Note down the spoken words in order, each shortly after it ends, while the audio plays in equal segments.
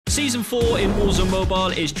Season 4 in Warzone Mobile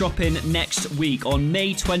is dropping next week on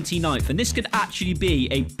May 29th, and this could actually be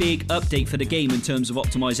a big update for the game in terms of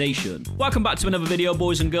optimization. Welcome back to another video,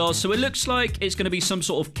 boys and girls. So it looks like it's going to be some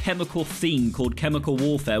sort of chemical theme called Chemical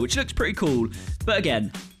Warfare, which looks pretty cool, but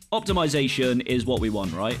again, optimization is what we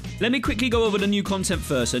want, right? Let me quickly go over the new content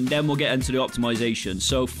first, and then we'll get into the optimization.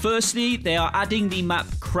 So firstly, they are adding the map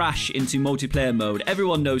Crash into multiplayer mode.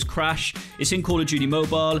 Everyone knows Crash. It's in Call of Duty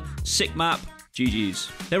Mobile. Sick map. GG's.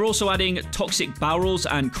 They're also adding toxic barrels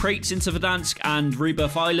and crates into Verdansk and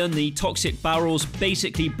Rebirth Island. The toxic barrels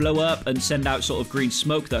basically blow up and send out sort of green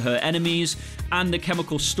smoke that hurt enemies, and the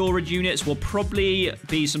chemical storage units will probably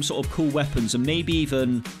be some sort of cool weapons and maybe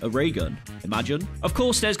even a ray gun. Imagine. Of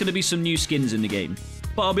course, there's going to be some new skins in the game,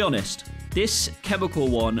 but I'll be honest, this chemical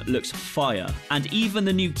one looks fire, and even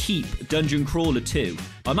the new Keep Dungeon Crawler 2.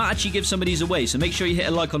 I might actually give some of these away, so make sure you hit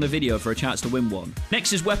a like on the video for a chance to win one.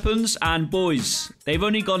 Next is weapons, and boys, they've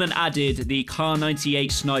only gone and added the Kar 98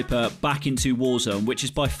 sniper back into Warzone, which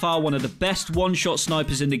is by far one of the best one-shot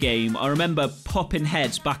snipers in the game. I remember popping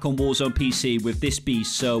heads back on Warzone PC with this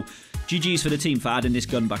beast, so GG's for the team for adding this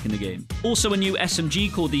gun back in the game. Also a new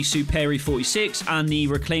SMG called the Superi 46 and the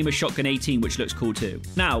Reclaimer Shotgun 18, which looks cool too.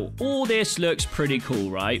 Now, all this looks pretty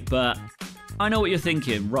cool, right? But I know what you're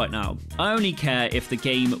thinking right now. I only care if the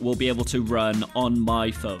game will be able to run on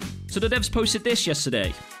my phone. So the devs posted this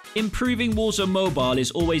yesterday. Improving Warzone Mobile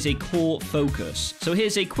is always a core focus. So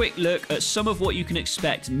here's a quick look at some of what you can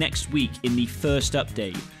expect next week in the first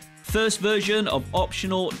update. First version of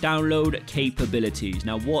optional download capabilities.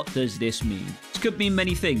 Now, what does this mean? This could mean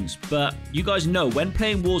many things, but you guys know when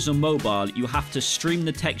playing Warzone Mobile, you have to stream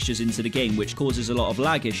the textures into the game, which causes a lot of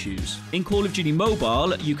lag issues. In Call of Duty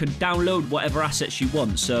Mobile, you can download whatever assets you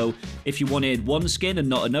want. So if you wanted one skin and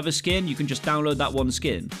not another skin, you can just download that one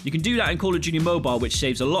skin. You can do that in Call of Duty Mobile, which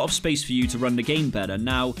saves a lot of space for you to run the game better.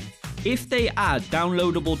 Now, if they add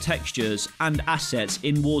downloadable textures and assets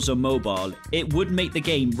in Warzone Mobile, it would make the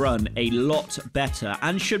game run a lot better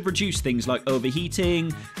and should reduce things like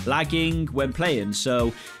overheating, lagging when playing.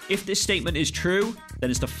 So if this statement is true, then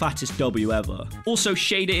it's the fattest W ever. Also,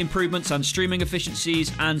 shader improvements and streaming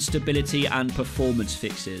efficiencies and stability and performance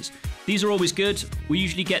fixes. These are always good. We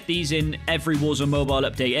usually get these in every Warzone Mobile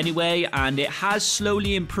update anyway, and it has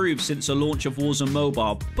slowly improved since the launch of Warzone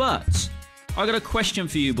Mobile, but I got a question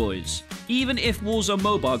for you boys. Even if Warzone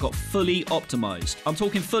Mobile got fully optimized, I'm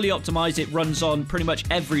talking fully optimized, it runs on pretty much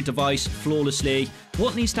every device flawlessly,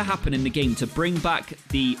 what needs to happen in the game to bring back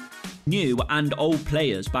the new and old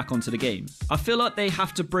players back onto the game? I feel like they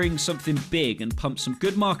have to bring something big and pump some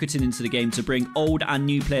good marketing into the game to bring old and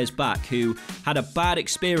new players back who had a bad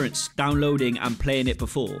experience downloading and playing it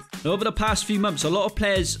before. Now, over the past few months, a lot of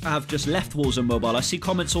players have just left Warzone Mobile. I see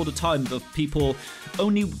comments all the time of people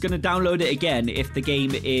only going to download it again if the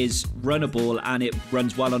game is runnable and it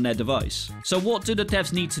runs well on their device. So what do the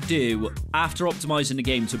devs need to do after optimizing the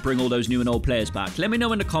game to bring all those new and old players back? Let me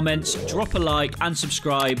know in the comments, drop a like and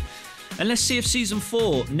subscribe. And let's see if Season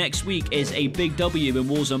 4 next week is a big W in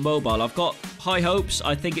Warzone Mobile. I've got high hopes.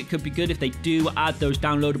 I think it could be good if they do add those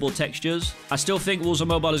downloadable textures. I still think Warzone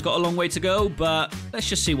Mobile has got a long way to go, but let's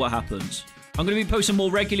just see what happens. I'm going to be posting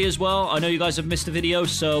more regularly as well. I know you guys have missed a video,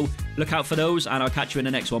 so look out for those, and I'll catch you in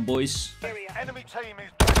the next one, boys. Enemy team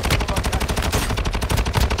is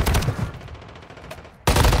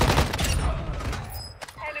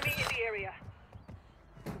enemy in the area.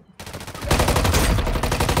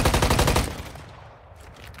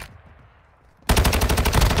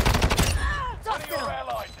 One of your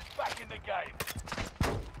allies is back in the game.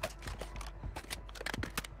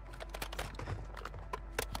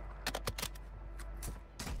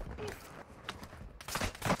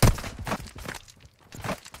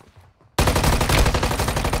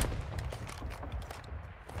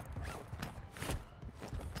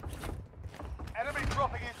 Enemy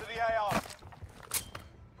dropping into the AR.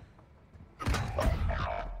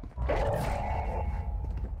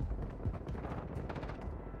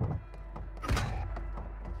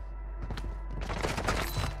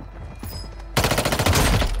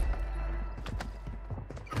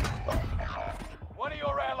 One of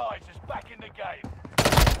your allies is back in the game.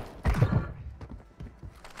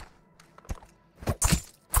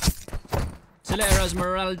 See you later,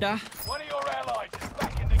 Esmeralda. One of your allies is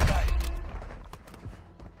back in the game.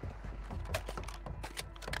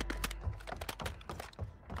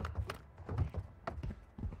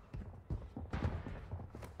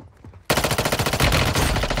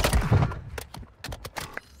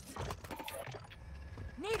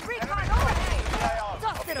 Need recon overhead!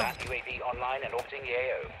 Dusted him! UAV online and orbiting the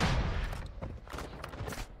AO.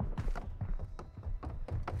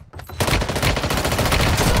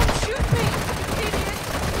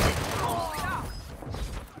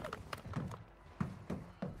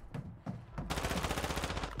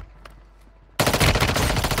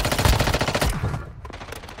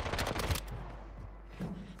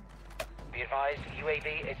 Be advised,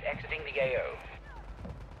 UAV is exiting the AO.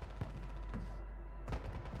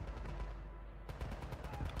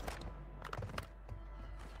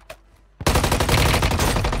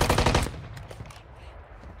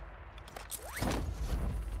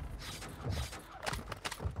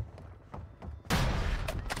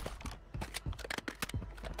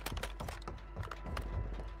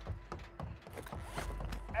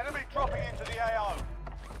 Enemy dropping into the AO.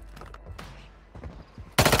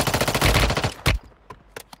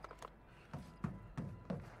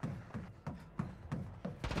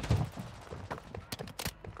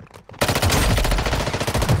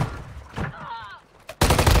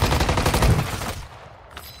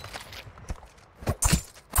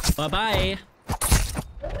 Bye-bye.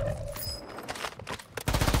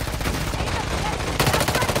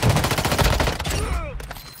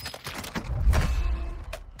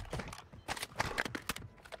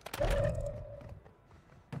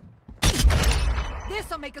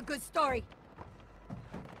 This'll make a good story.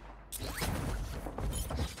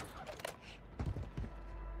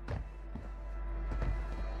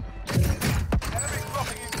 Enemy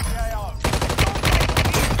dropping into the AO.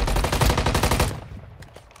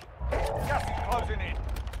 Gas is closing in.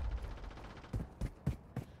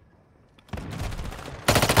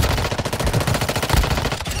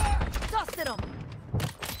 Dusted him.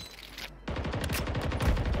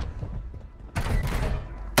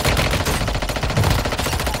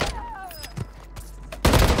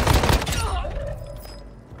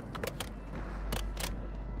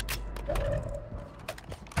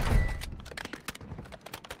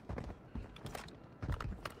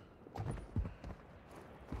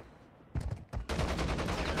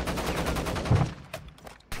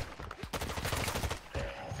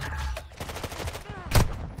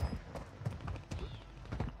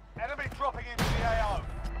 Enemy dropping into the AO.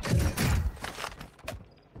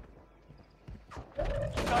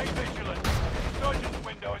 Stay vigilant. Insurgent's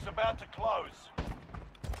window is about to close.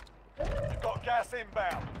 We've got gas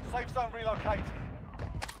inbound. Safe zone relocated.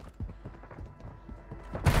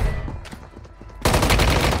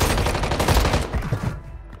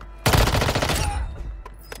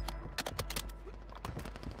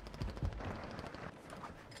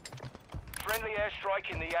 Friendly airstrike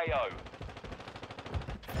in the AO.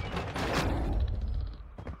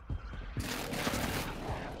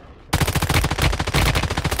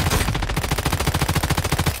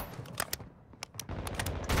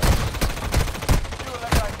 You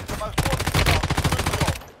eliminated the most wanted target. Good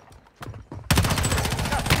job.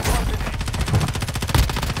 Gas is closing in.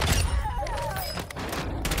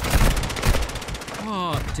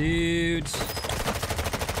 Oh, dude.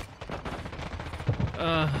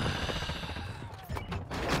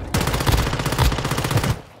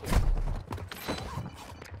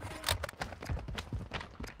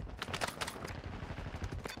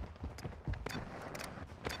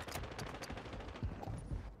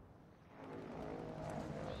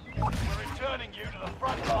 We're returning you to the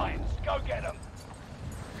front lines. Go get them.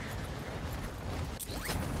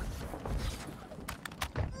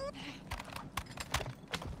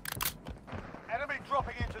 Enemy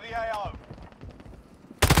dropping into the AO.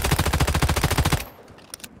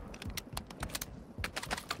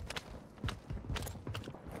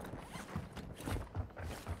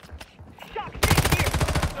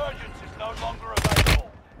 Insurgents is no longer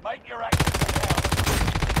available. Make your actions count.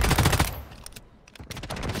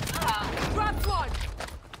 Dropped one.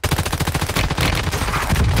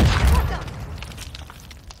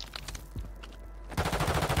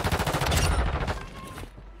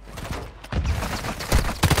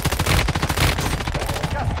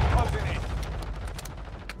 Gas is closing in.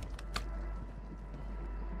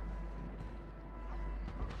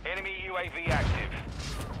 Enemy UAV active.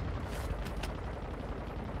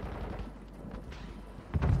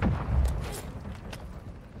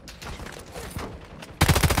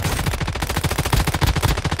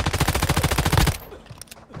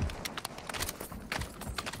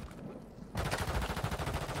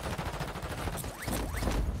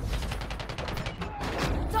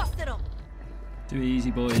 Dusted him. Do it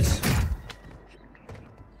easy, boys.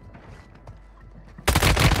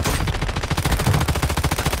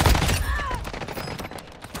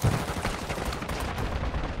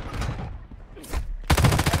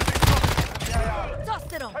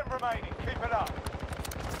 Dusted him. 10 remaining. Keep it up.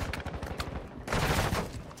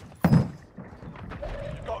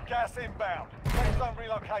 You've got gas inbound. Safe zone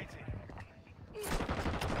relocated.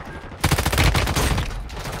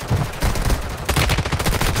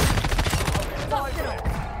 Dusted him.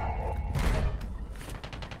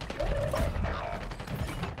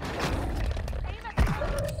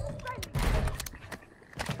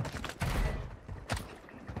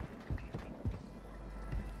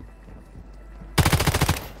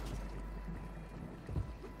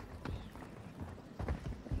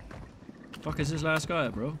 fuck is this last guy,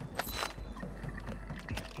 bro?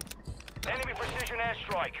 Enemy precision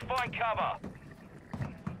airstrike. Find cover.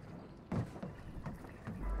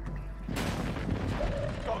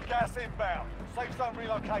 Got gas inbound. Safe zone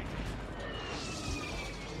relocated.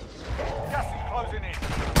 Gas is closing in.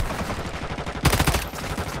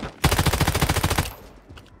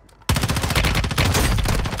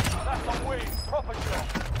 That's a win. Proper job.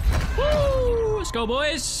 Woo! Let's go,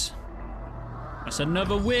 boys. That's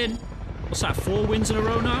another win. What's that, 4 wins in a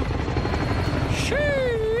row now? Sheesh.